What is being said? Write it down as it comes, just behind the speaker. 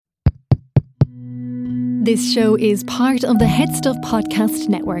This show is part of the Head Stuff Podcast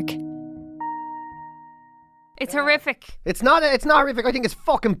Network. It's horrific. It's not horrific. I think it's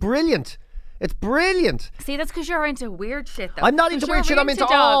fucking brilliant. It's brilliant. See, that's because you're into weird shit, though. I'm not into weird shit. I'm into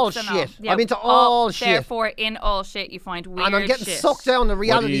all shit. Yeah, I'm into all shit. Therefore, in all shit, you find weird shit. And I'm getting sucked down the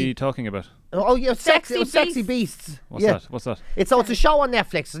reality. What are you talking about? Oh, yeah, Sexy Beasts. What's that? It's a show on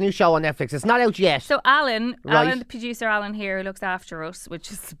Netflix. It's a new show on Netflix. It's not out yet. So Alan, Right. the producer Alan here, who looks after us,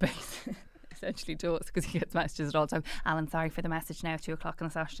 which is essentially to us because he gets messages at all the time. Alan, sorry for the message now, 2:00 on a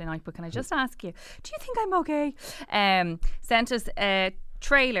Saturday night, but can I just ask you, do you think I'm okay? Sent us a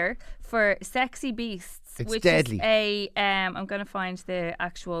trailer for Sexy Beasts, It's which deadly. is I'm going to find the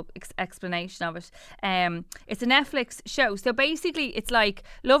actual explanation of it. It's a Netflix show. So basically, it's like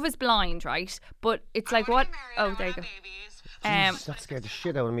Love is Blind, right? But it's like what? Oh, there you go. Jeez, that scared the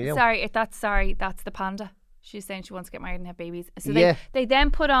shit out of me. That's the panda. She's saying she wants to get married and have babies. So Yeah. they then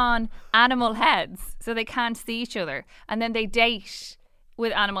put on animal heads so they can't see each other, and then they date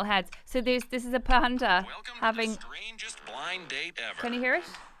with animal heads. So this is a panda Welcome having. to the strangest blind date ever. Can you hear it?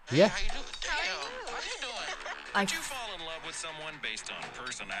 Yeah. How you doing? Damn, how you doing? Did you fall in love with someone based on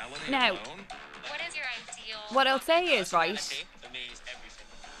personality Now- alone? What is your ideal? What I'll say is, right,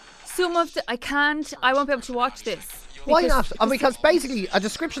 some of the I won't be able to watch this. Why not? Because basically, a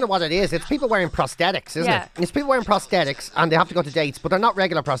description of what it is, it's people wearing prosthetics, isn't Yeah. it? It's people wearing prosthetics and they have to go to dates, but they're not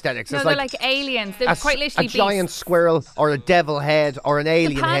regular prosthetics. No, it's they're like aliens. They're quite literally a giant beasts. squirrel or a devil head or an The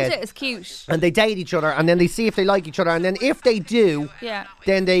alien panda head. is cute. And they date each other, and then they see if they like each other, and then if they do, Yeah.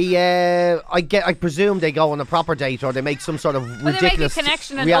 then they, I presume they go on a proper date, or they make some sort of Well, they make a ridiculous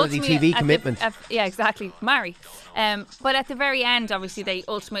connection and reality ultimately TV commitment. Yeah, exactly. Marry. But at the very end, obviously, they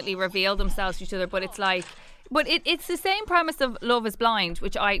ultimately reveal themselves to each other. But it's like, it's the same premise of Love is Blind,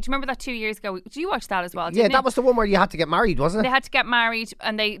 which do you remember that 2 years ago? Did you watch that as well? Yeah, that was the one where you had to get married, wasn't They it? had to get married,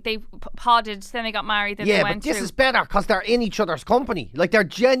 and they podded. Then they got married. Then they Yeah, went but this through. is better because they're in each other's company. Like, they're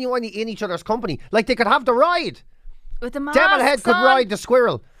genuinely in each other's company. Like, they could have the ride. With the masks Devilhead could on. ride the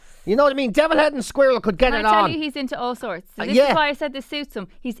squirrel. You know what I mean? Devilhead and squirrel could get Can it I tell on. you, he's into all sorts. So this yeah. is why I said this suits him.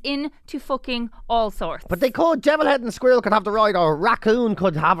 He's into fucking all sorts. But they could. Devilhead and squirrel could have the ride, or raccoon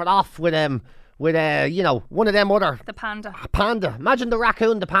could have it off with one of them other the panda. panda. Imagine the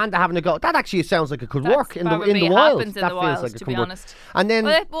raccoon, the panda having a go. That actually sounds like it could That's work in the probably wild. happens in that the feels wild, like it to could be work. honest. And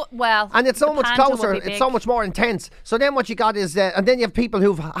then, Well, and it's so the much panda will closer. be It's big. so much more intense. So then, what you got is, and then you have people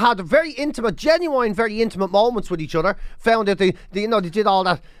who've had very intimate moments with each other. Found that they did all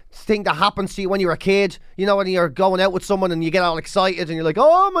that thing that happens to you when you're a kid. You know, when you're going out with someone and you get all excited and you're like,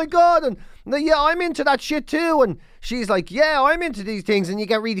 oh my god, and yeah, I'm into that shit too. And she's like, yeah, I'm into these things, and you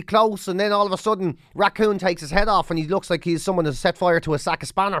get really close, and then all of a sudden, raccoon takes his head off, and he looks like he's someone who's set fire to a sack of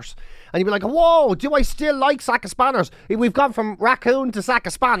spanners, and you'd be like, whoa, do I still like sack of spanners? We've gone from raccoon to sack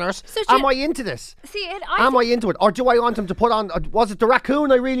of spanners. So Am I into this? See, Am I into it, or do I want him to put on? Was it the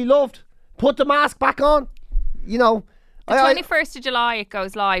raccoon I really loved? Put the mask back on. You know, the 21st of July it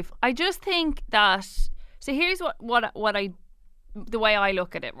goes live. I just think that. So here's the way I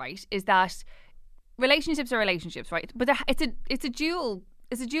look at it, right, is that relationships are relationships, right? But it's a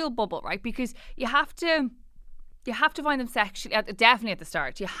dual bubble, right? Because you have to find them sexually, definitely at the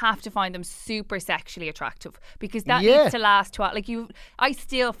start. You have to find them super sexually attractive, because that needs to last. I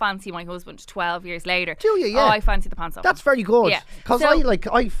still fancy my husband 12 years later. Do you? Yeah. Oh, I fancy the pants off. That's very good. Yeah. Because So-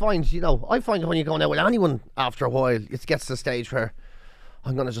 I find when you're going out with anyone, after a while, it gets to the stage where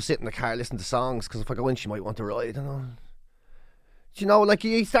I'm going to just sit in the car, listen to songs, because if I go in, she might want to ride. Like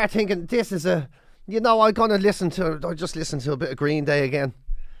you start thinking, this is I'm going to listen to a bit of Green Day again.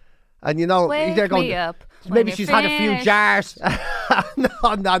 And Wake they're going, me up when maybe you're she's had a few finished. jars. No,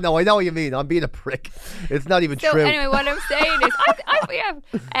 I know what you mean. I'm being a prick. It's not even So true. anyway, what I'm saying is,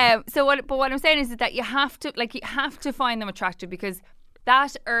 but what I'm saying is that you have to find them attractive, because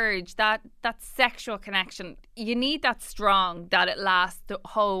that urge, that sexual connection, you need that strong, that it lasts the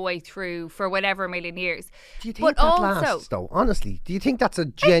whole way through for whatever million years. Do you think that lasts, though? Honestly, do you think that's a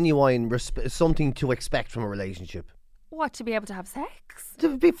genuine something to expect from a relationship? What, to be able to have sex?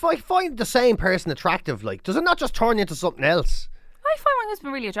 Find the same person attractive, like, does it not just turn into something else? I find my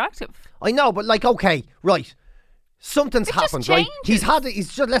husband really attractive. I know, but okay, right. Something's It just happened, right?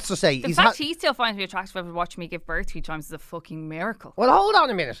 changes. Let's just say, The fact he still finds me attractive after watching me give birth 3 times is a fucking miracle. Well, hold on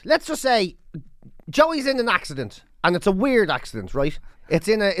a minute. Let's just say Joey's in an accident, and it's a weird accident, right? It's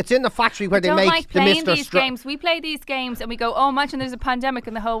in the factory where they make like the playing Mr. these games. We play these games and we go, oh, imagine there's a pandemic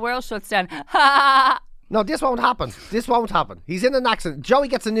and the whole world shuts down. Ha! No, this won't happen. This won't happen. He's in an accident. Joey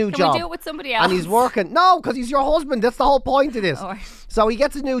gets a new Can job. we do it with somebody else? And he's working. No, because he's your husband. That's the whole point of this. Oh, right. So he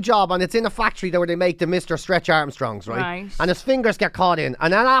gets a new job, and it's in a factory there where they make the Mr. Stretch Armstrongs, right? Right. And his fingers get caught in.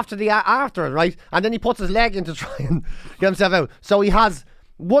 And then after it, right? And then he puts his leg in to try and get himself out. So he has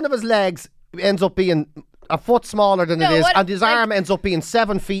one of his legs ends up being a foot smaller than it is, and his arm ends up being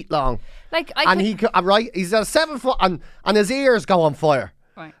 7 feet long. He's at 7 foot, and his ears go on fire.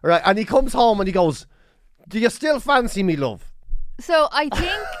 Right. And he comes home and he goes, "Do you still fancy me, love?" So I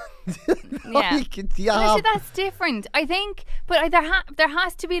think, Listen, that's different. I think, but there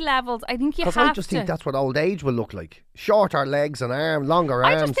has to be levels. I think you have to. Because I just think that's what old age will look like: shorter legs and longer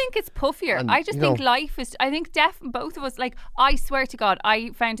arms. I just think it's puffier. And, I just think life is. I think both of us. Like, I swear to God,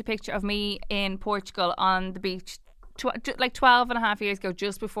 I found a picture of me in Portugal on the beach. Like 12 and a half years ago,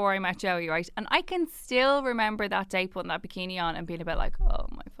 just before I met Joey, right? And I can still remember that day putting that bikini on and being a bit like, oh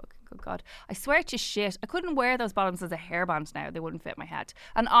my fucking good God. I swear to shit, I couldn't wear those bottoms as a hairband now. They wouldn't fit my head.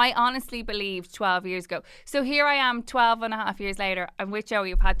 And I honestly believed 12 years ago. So here I am 12 and a half years later. I'm with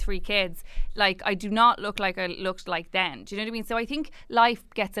Joey. I've had 3 kids. Like, I do not look like I looked like then. Do you know what I mean? So I think life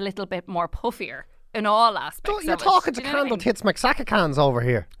gets a little bit more puffier in all aspects. You're talking to Candle Tits McSackacans over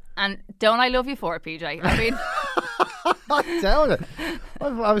here. And don't I love you for it, PJ? I mean... I'm telling it.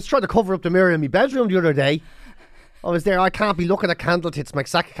 I was trying to cover up the mirror in my bedroom the other day. I was there. I can't be looking at Candle Tits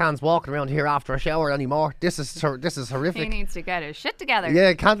McSackacans walking around here after a shower anymore. This is horrific. He needs to get his shit together.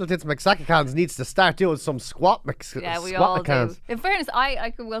 Yeah, Candle Tits McSackacans needs to start doing some squat mix. Yeah, we all do. In fairness,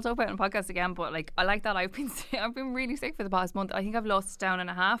 we'll talk about it on the podcast again, but like, I like that I've been really sick for the past month. I think I've lost a stone and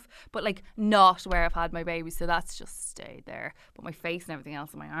a half, but like not where I've had my baby, so that's just stayed there. But my face and everything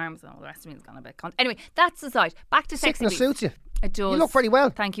else, and my arms and all the rest of me has gone a bit. Anyway, that's aside. Back to sexy. Sickness suits you. It does. You look pretty well.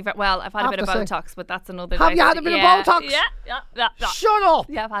 Thank you. Well, I've had a bit of Botox, but that's another. Have you had a bit of Botox? Yeah. Shut up.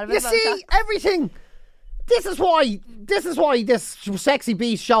 Yeah, I've had a bit of Botox. You see, everything. This is why this Sexy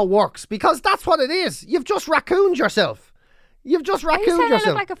Beast show works, because that's what it is. You've just raccooned yourself. You've just raccooned yourself. I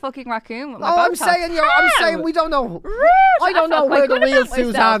look like a fucking raccoon with my I'm Botox. saying we don't know. Rude. I don't know where the real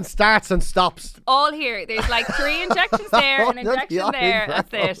Suzanne starts and stops. All here. There's like 3 injections there, an injection there.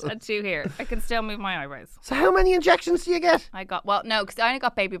 That's it. And 2 here. I can still move my eyebrows. So how many injections do you get? No, because I only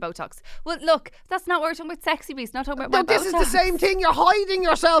got baby Botox. Well, look, that's not what we're talking about. Sexy Beast. Not talking about my this Botox. is the same thing. You're hiding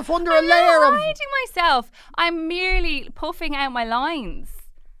yourself under a layer I'm of. not hiding myself. I'm merely puffing out my lines.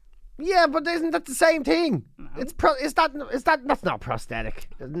 Yeah, but isn't that the same thing? No. That's not prosthetic.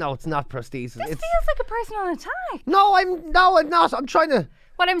 No, it's not prosthesis. This feels like a personal attack. No, I'm not. I'm trying to.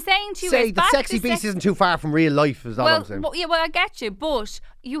 What I'm saying to you say is the Sexy Beast isn't too far from real life. Is all I'm saying. Well, I get you, but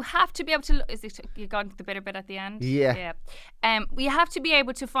you have to be able to. You got the bitter bit at the end? Yeah. We have to be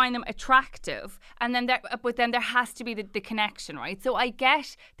able to find them attractive, and then there has to be the connection, right? So I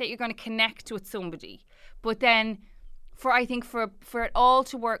get that you're going to connect with somebody, but then. For it all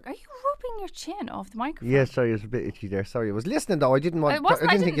to work. Are you rubbing your chin off the microphone? Yeah, sorry, it was a bit itchy there. Sorry, I was listening though. I didn't think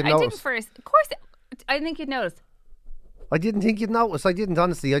you'd notice. I didn't first. Of course, I didn't think you'd notice. I didn't think you'd notice. I didn't,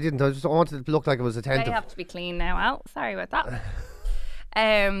 honestly. I didn't. I just wanted it to look like it was attentive. They have to be clean now, Al. Sorry about that.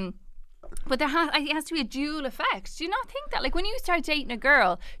 But it has to be a dual effect. Do you not think that? Like, when you start dating a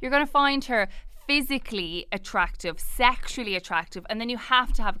girl, you're going to find her physically attractive, sexually attractive, and then you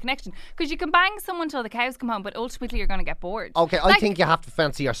have to have a connection, because you can bang someone till the cows come home, but ultimately you're going to get bored. Okay, I think you have to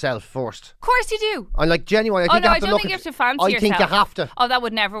fancy yourself first. Of course you do. I'm like, genuine. I don't think you have to fancy yourself. I think you have to. Oh, that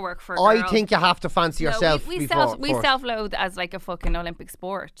would never work for a girl. I think you have to fancy yourself. We self-loathe as like a fucking Olympic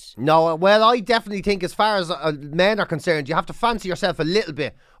sport. No, well, I definitely think as far as men are concerned, you have to fancy yourself a little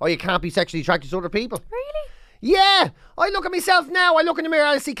bit, or you can't be sexually attracted to other people. Really? Yeah, I look at myself now. I look in the mirror,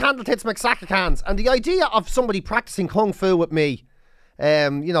 I see Candle Tits McSackacans, and the idea of somebody practicing kung fu with me,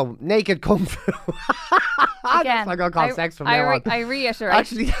 naked kung fu. Again, I'm gonna call sex from now on. I reiterate,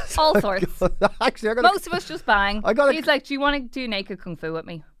 actually, all sorts. Most of us just bang. He's like, "Do you want to do naked kung fu with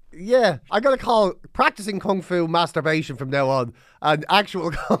me?" Yeah, I gotta call practicing kung fu masturbation from now on, and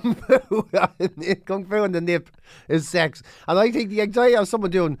actual kung fu and the nip is sex. And I think the idea of someone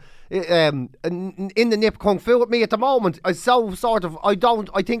doing in the nip kung fu with me at the moment is so sort of I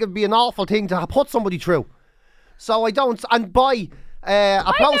think it'd be an awful thing to put somebody through. So I don't, and by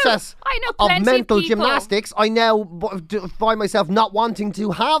a process of mental gymnastics, I now find myself not wanting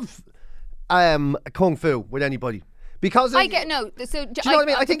to have kung fu with anybody. Because I get no. So do you know what I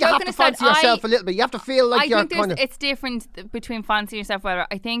mean? I think you have to fancy yourself a little bit. You have to feel like you're kind of. It's different between fancy yourself. Whatever.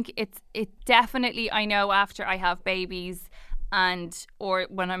 I think it definitely. I know after I have babies or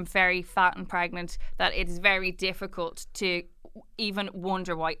when I'm very fat and pregnant, that it is very difficult to even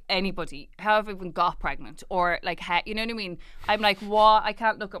wonder why anybody, how I've even got pregnant, or like, you know what I mean? I'm like, what? I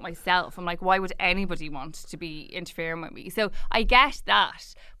can't look at myself. I'm like, why would anybody want to be interfering with me? So I get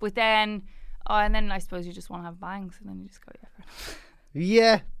that, but then, and then I suppose you just want to have bangs, and then you just go,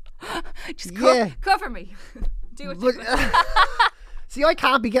 Yeah. just cover me. Do what you want. See, I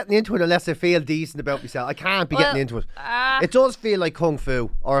can't be getting into it unless I feel decent about myself. I can't be getting into it. It does feel like kung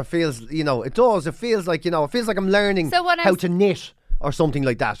fu, or it feels, it does. It feels like, it feels like I'm learning how to knit or something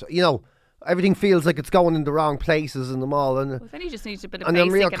like that. Everything feels like it's going in the wrong places and them all. And then you just need a bit of and basic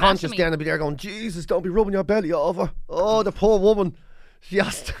I'm real anatomy. conscious then I'll be there going, Jesus, don't be rubbing your belly over. Oh, the poor woman. She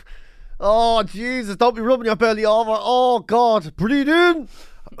has to, oh, Jesus, don't be rubbing your belly over. Oh, God. Breathe in.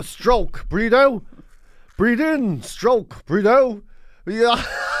 Stroke. Breathe out. Breathe in. Stroke. Breathe out. Yeah,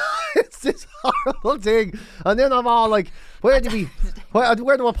 it's this horrible thing, and then I'm all like, where do I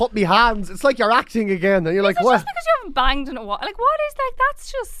put my hands? It's like you're acting again, and you're like, what? Just because you haven't banged in a while, like, what is like?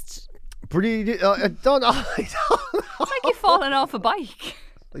 That's just pretty. I don't know. It's like you've fallen off a bike.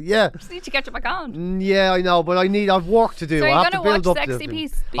 Yeah, you just need to get you back on. Yeah, I know, but I've work to do. So I have to build up Sexy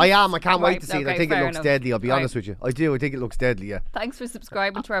Beast? I am. I can't wait to see okay, it. I think it looks enough. deadly. I'll be honest with you. I do. I think it looks deadly. Yeah. Thanks for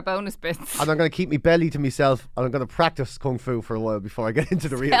subscribing to our bonus bits. And I'm going to keep my belly to myself, and I'm going to practice kung fu for a while before I get into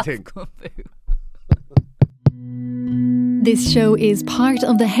the real thing. Kung fu. This show is part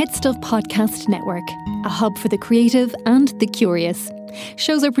of the Head Stuff Podcast Network, a hub for the creative and the curious.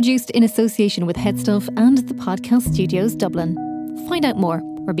 Shows are produced in association with Head Stuff and the Podcast Studios Dublin. Find out more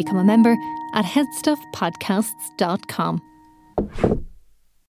or become a member at headstuffpodcasts.com.